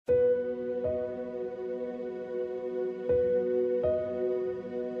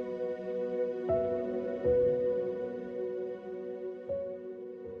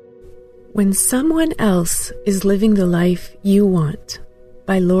When Someone Else is Living the Life You Want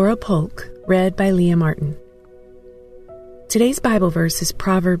by Laura Polk, read by Leah Martin. Today's Bible verse is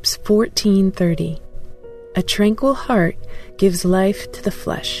Proverbs 14:30. A tranquil heart gives life to the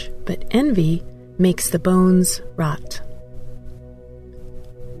flesh, but envy makes the bones rot.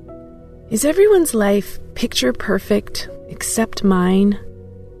 Is everyone's life picture perfect except mine?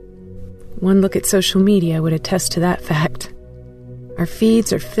 One look at social media would attest to that fact. Our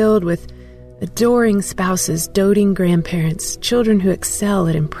feeds are filled with adoring spouses, doting grandparents, children who excel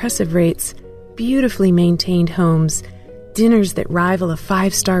at impressive rates, beautifully maintained homes, dinners that rival a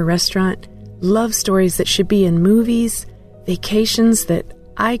 5-star restaurant, love stories that should be in movies, vacations that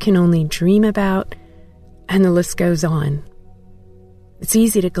I can only dream about, and the list goes on. It's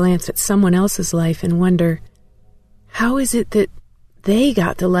easy to glance at someone else's life and wonder, how is it that they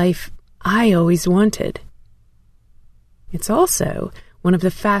got the life I always wanted? It's also one of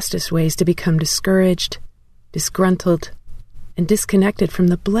the fastest ways to become discouraged, disgruntled, and disconnected from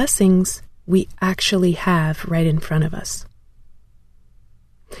the blessings we actually have right in front of us.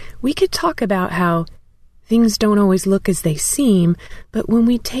 We could talk about how things don't always look as they seem, but when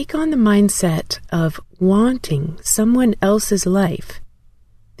we take on the mindset of wanting someone else's life,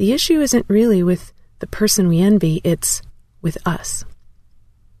 the issue isn't really with the person we envy, it's with us.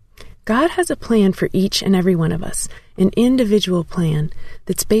 God has a plan for each and every one of us, an individual plan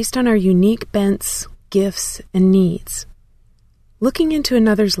that's based on our unique bents, gifts, and needs. Looking into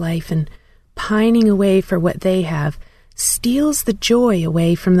another's life and pining away for what they have steals the joy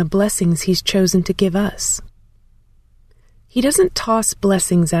away from the blessings He's chosen to give us. He doesn't toss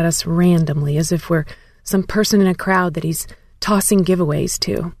blessings at us randomly as if we're some person in a crowd that He's tossing giveaways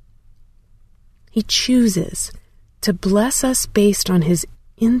to. He chooses to bless us based on His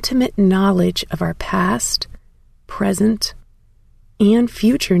intimate knowledge of our past, present, and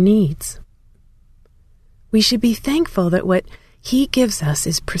future needs. We should be thankful that what He gives us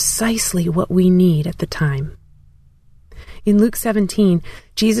is precisely what we need at the time. In Luke 17,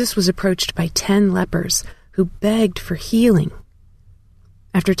 Jesus was approached by 10 lepers who begged for healing.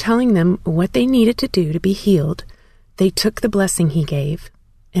 After telling them what they needed to do to be healed, they took the blessing He gave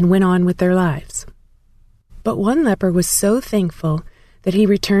and went on with their lives. But one leper was so thankful that he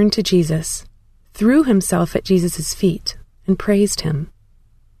returned to Jesus, threw himself at Jesus' feet, and praised Him.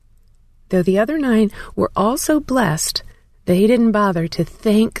 Though the other 9 were also blessed, they didn't bother to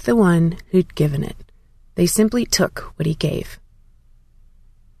thank the one who'd given it. They simply took what He gave.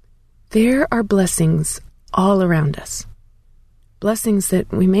 There are blessings all around us. Blessings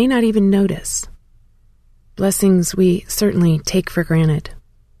that we may not even notice. Blessings we certainly take for granted.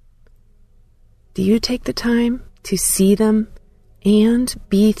 Do you take the time to see them and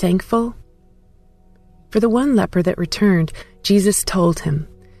be thankful? For the one leper that returned, Jesus told him,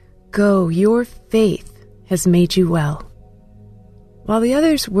 "Go, your faith has made you well." While the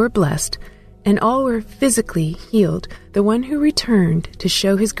others were blessed, and all were physically healed, the one who returned to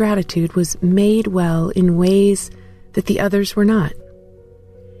show his gratitude was made well in ways that the others were not.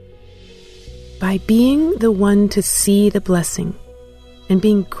 By being the one to see the blessing and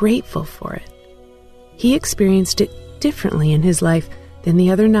being grateful for it, he experienced it differently in his life than the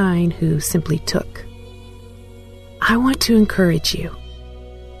other 9 who simply took. I want to encourage you.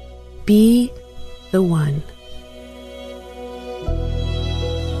 Be the one.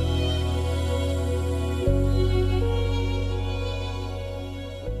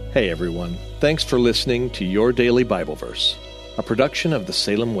 Hey everyone, thanks for listening to Your Daily Bible Verse, a production of the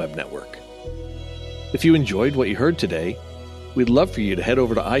Salem Web Network. If you enjoyed what you heard today, we'd love for you to head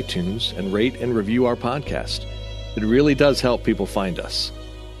over to iTunes and rate and review our podcast. It really does help people find us.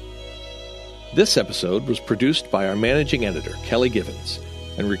 This episode was produced by our managing editor, Kelly Givens,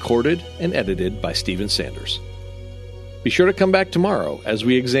 and recorded and edited by Stephen Sanders. Be sure to come back tomorrow as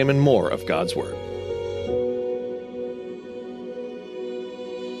we examine more of God's Word.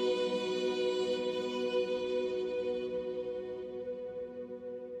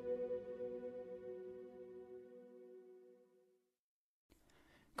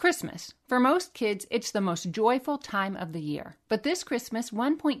 Christmas. For most kids, it's the most joyful time of the year. But this Christmas,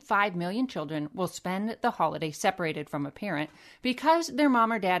 1.5 million children will spend the holiday separated from a parent because their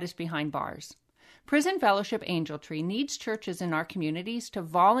mom or dad is behind bars. Prison Fellowship Angel Tree needs churches in our communities to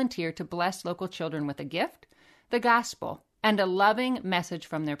volunteer to bless local children with a gift, the gospel, and a loving message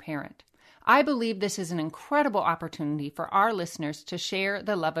from their parent. I believe this is an incredible opportunity for our listeners to share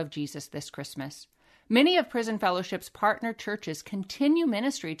the love of Jesus this Christmas. Many of Prison Fellowship's partner churches continue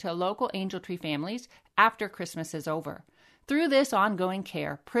ministry to local Angel Tree families after Christmas is over. Through this ongoing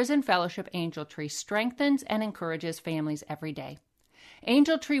care, Prison Fellowship Angel Tree strengthens and encourages families every day.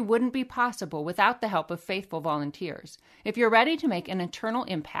 Angel Tree wouldn't be possible without the help of faithful volunteers. If you're ready to make an eternal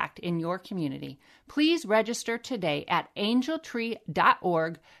impact in your community, please register today at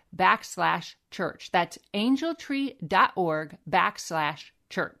angeltree.org/church. That's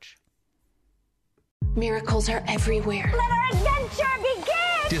angeltree.org/church. Miracles are everywhere. Let our adventure begin!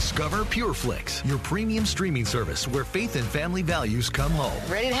 Discover PureFlix, your premium streaming service where faith and family values come home.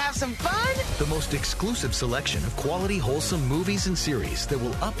 Ready to have some fun? The most exclusive selection of quality, wholesome movies and series that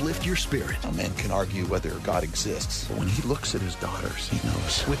will uplift your spirit. A man can argue whether God exists, but when he looks at his daughters, he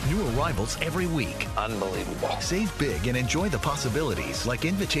knows. With new arrivals every week. Unbelievable. Save big and enjoy the possibilities, like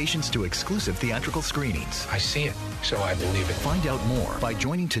invitations to exclusive theatrical screenings. I see it, so I believe it. Find out more by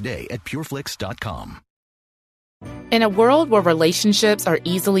joining today at pureflix.com. In a world where relationships are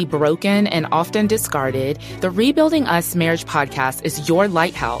easily broken and often discarded, the Rebuilding Us Marriage podcast is your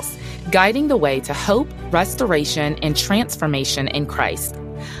lighthouse, guiding the way to hope, restoration, and transformation in Christ.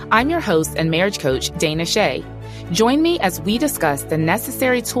 I'm your host and marriage coach, Dana Shea. Join me as we discuss the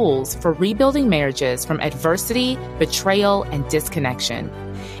necessary tools for rebuilding marriages from adversity, betrayal, and disconnection.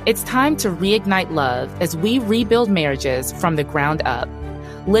 It's time to reignite love as we rebuild marriages from the ground up.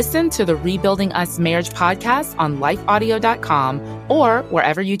 Listen to the Rebuilding Us Marriage podcast on lifeaudio.com or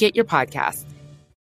wherever you get your podcasts.